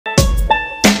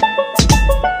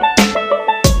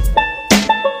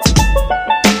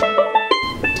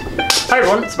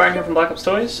everyone, it's Byron here from Black Ops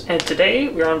Toys, and today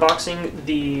we are unboxing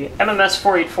the MMS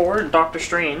 484 Doctor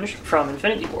Strange from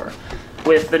Infinity War.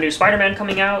 With the new Spider-Man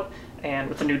coming out, and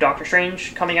with the new Doctor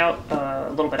Strange coming out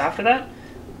a little bit after that,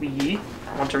 we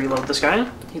want to reload this guy.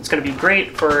 It's going to be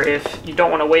great for if you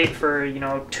don't want to wait for,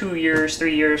 2 years,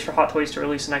 3 years for Hot Toys to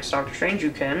release the next Doctor Strange.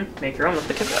 You can make your own with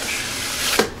the kit bash.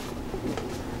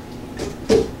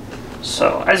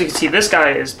 So, as you can see, this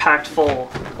guy is packed full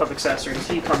of accessories.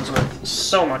 He comes with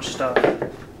so much stuff.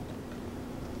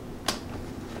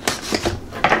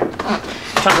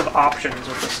 Tons of options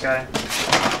with this guy.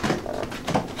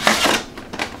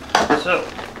 So,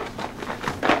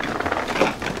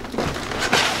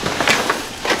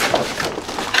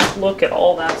 look at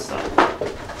all that stuff.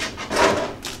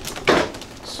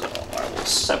 So, I will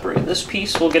separate this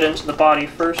piece. We'll get into the body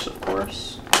first, of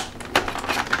course.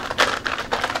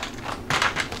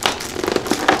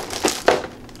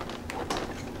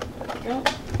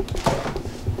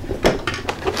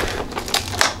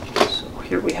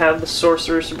 Here we have the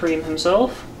Sorcerer Supreme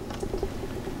himself.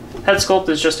 Head sculpt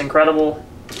is just incredible.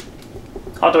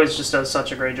 Hot Toys just does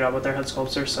such a great job with their head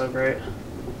sculpts. They're so great.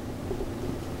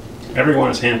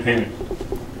 Everyone is hand painted.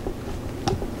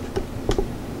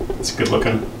 It's good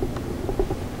looking.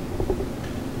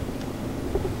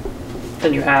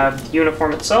 Then you have the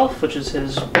uniform itself, which is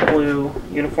his blue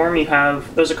uniform.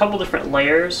 There's a couple different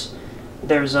layers.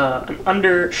 There's an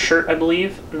undershirt, I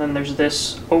believe, and then there's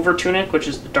this over tunic, which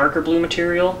is the darker blue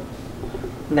material.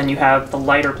 And then you have the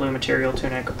lighter blue material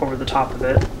tunic over the top of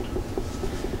it.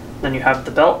 Then you have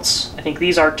the belts. I think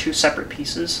these are two separate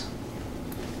pieces.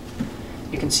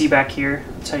 You can see back here,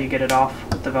 that's how you get it off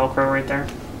with the Velcro right there.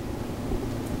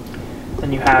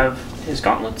 Then you have his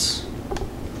gauntlets.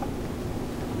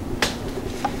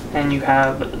 And you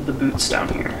have the boots down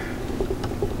here,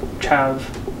 which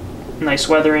have nice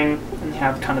weathering, and they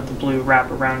have kind of the blue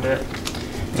wrap around it.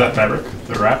 Is that fabric?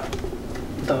 The wrap?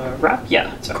 The wrap?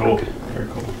 Yeah, it's cool. fabric. Very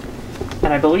cool.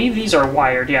 And I believe these are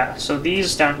wired, yeah. So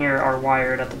these down here are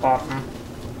wired at the bottom.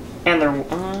 And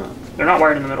they're not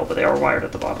wired in the middle, but they are wired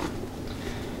at the bottom.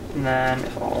 And then,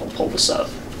 if I'll pull this up.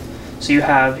 So you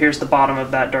have, here's the bottom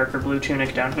of that darker blue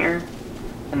tunic down here.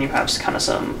 And you have kind of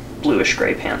some bluish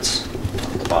gray pants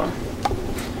at the bottom.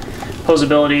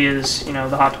 Posability is, the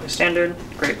Hot Toys standard.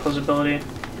 Great posability.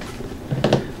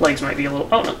 Legs might be a little...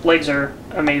 Oh, no. Legs are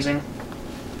amazing.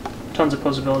 Tons of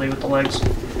posability with the legs.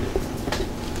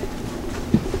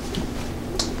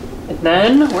 And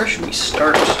then, where should we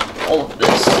start all of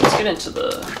this? Let's get into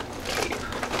the cape.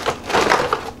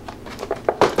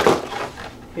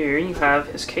 Here you have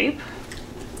his cape,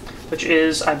 which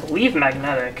is, I believe,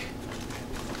 magnetic.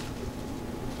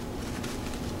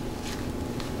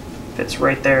 Fits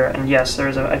right there, and yes,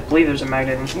 I believe there's a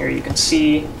magnet in here. You can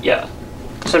see, yeah.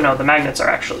 So no, the magnets are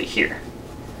actually here.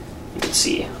 You can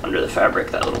see under the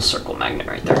fabric that little circle magnet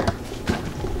right there.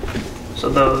 So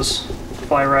those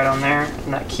fly right on there,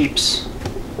 and that keeps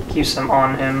them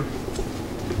on him.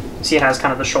 See, it has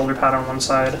kind of the shoulder pad on one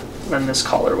side, and then this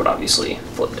collar would obviously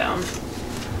flip down.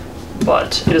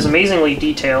 But it is amazingly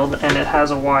detailed, and it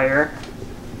has a wire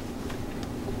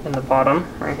in the bottom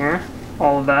right here.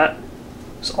 All of that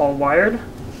is all wired.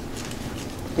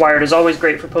 Wired is always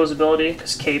great for posability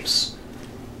because capes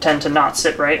tend to not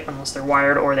sit right unless they're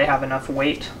wired or they have enough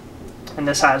weight. And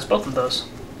this has both of those.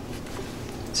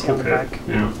 See on the back.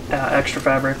 Yeah. Extra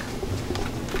fabric.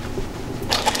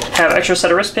 Have extra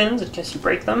set of wrist pins in case you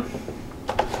break them.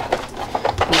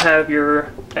 You have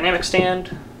your dynamic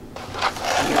stand.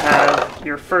 You have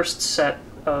your first set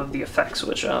of the effects,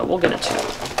 which we'll get into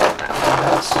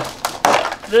after this.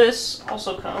 This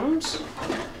also comes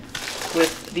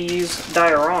with these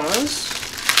dioramas.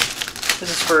 This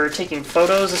is for taking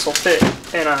photos. This will fit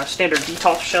in a standard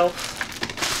detolf shelf.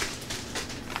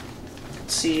 You can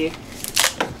see,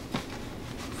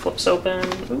 flips open.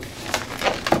 Ooh.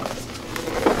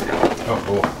 Oh,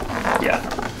 cool. Yeah.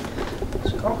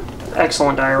 So,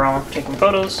 excellent diorama for taking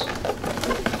photos.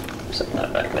 Set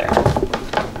that back there.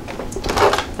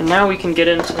 And now we can get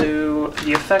into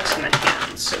the effects and the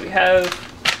hands. So we have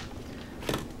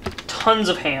tons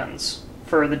of hands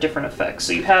for the different effects.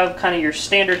 So you have kind of your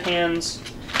standard hands,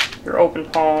 your open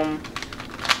palm,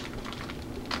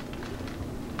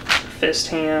 fist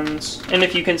hands, and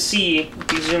if you can see,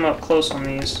 if you zoom up close on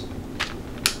these,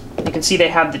 you can see they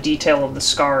have the detail of the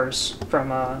scars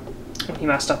from when he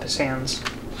messed up his hands.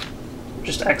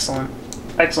 Just excellent.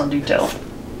 Excellent detail.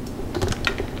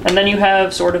 And then you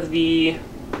have sort of the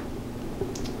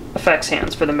effects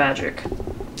hands for the magic.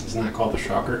 Isn't that called the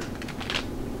shocker?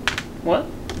 What?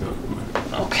 No.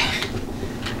 Okay.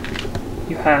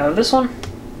 You have this one.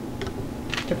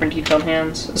 Different detailed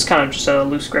hands. It's kind of just a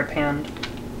loose grip hand.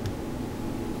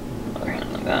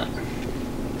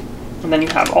 And then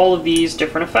you have all of these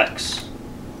different effects.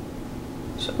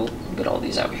 So we'll get all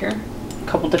these out here. A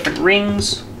couple different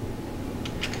rings.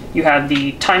 You have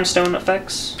the time stone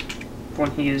effects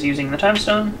when he is using the time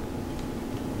stone.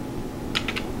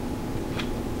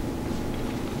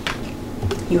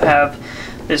 You have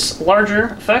this larger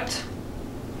effect,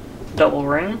 double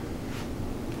ring.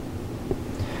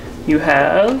 You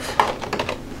have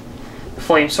the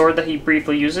flame sword that he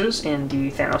briefly uses in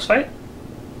the Thanos fight.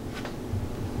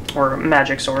 Or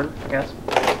magic sword, I guess.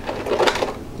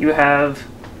 You have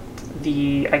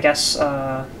the, I guess,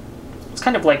 it's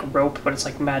kind of like rope, but it's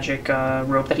like magic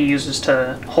rope that he uses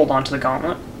to hold on to the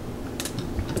gauntlet.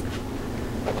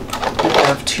 You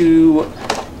have two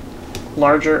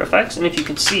larger effects, and if you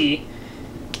can see,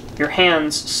 your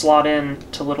hands slot in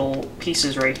to little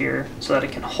pieces right here so that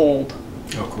it can hold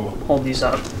hold these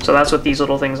up. So that's what these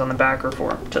little things on the back are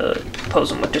for, to pose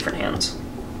them with different hands.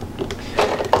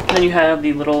 And then you have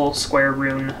the little square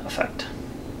rune effect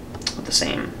with the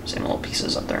same little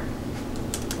pieces up there.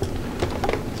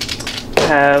 You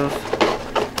have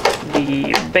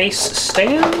the base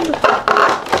stand,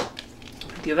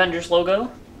 the Avengers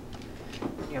logo.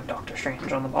 You have Doctor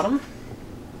Strange on the bottom.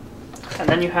 And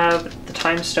then you have the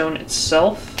time stone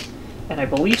itself, and I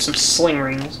believe some sling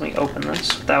rings. Let me open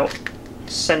this without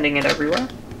sending it everywhere.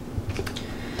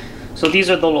 So these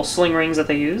are the little sling rings that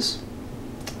they use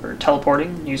for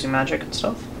teleporting, using magic and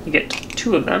stuff. You get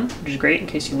 2 of them, which is great in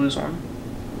case you lose one.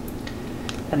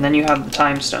 And then you have the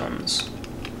time stones,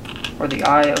 or the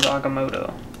Eye of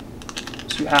Agamotto.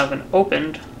 So you have an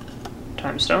opened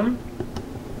time stone,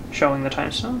 showing the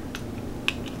time stone.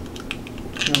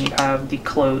 And then you have the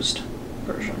closed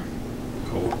version.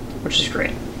 Cool. Which is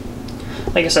great.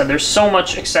 Like I said, there's so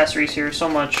much accessories here, so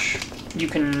much you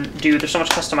can do. There's so much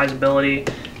customizability,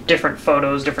 different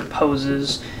photos, different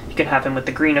poses. You can have him with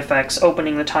the green effects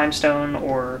opening the time stone,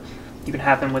 or you can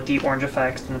have him with the orange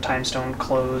effects and the time stone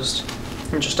closed.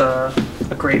 And just a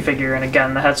great figure, and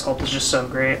again, the head sculpt is just so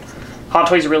great. Hot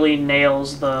Toys really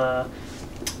nails the...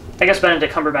 I guess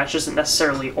Benedict Cumberbatch isn't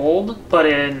necessarily old, but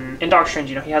in Doctor Strange,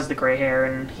 you know, he has the gray hair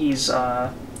and he's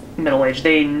middle-aged.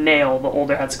 They nail the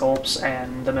older head sculpts,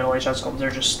 and the middle-aged head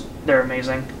sculpts, they're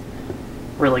amazing.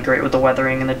 Really great with the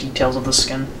weathering and the details of the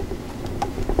skin.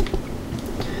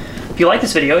 If you like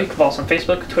this video, you can follow us on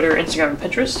Facebook, Twitter, Instagram, and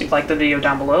Pinterest. If you like the video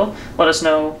down below, let us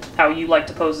know how you like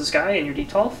to pose this guy in your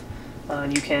D12.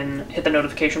 And you can hit the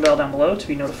notification bell down below to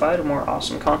be notified of more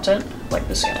awesome content like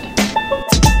this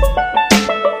guy.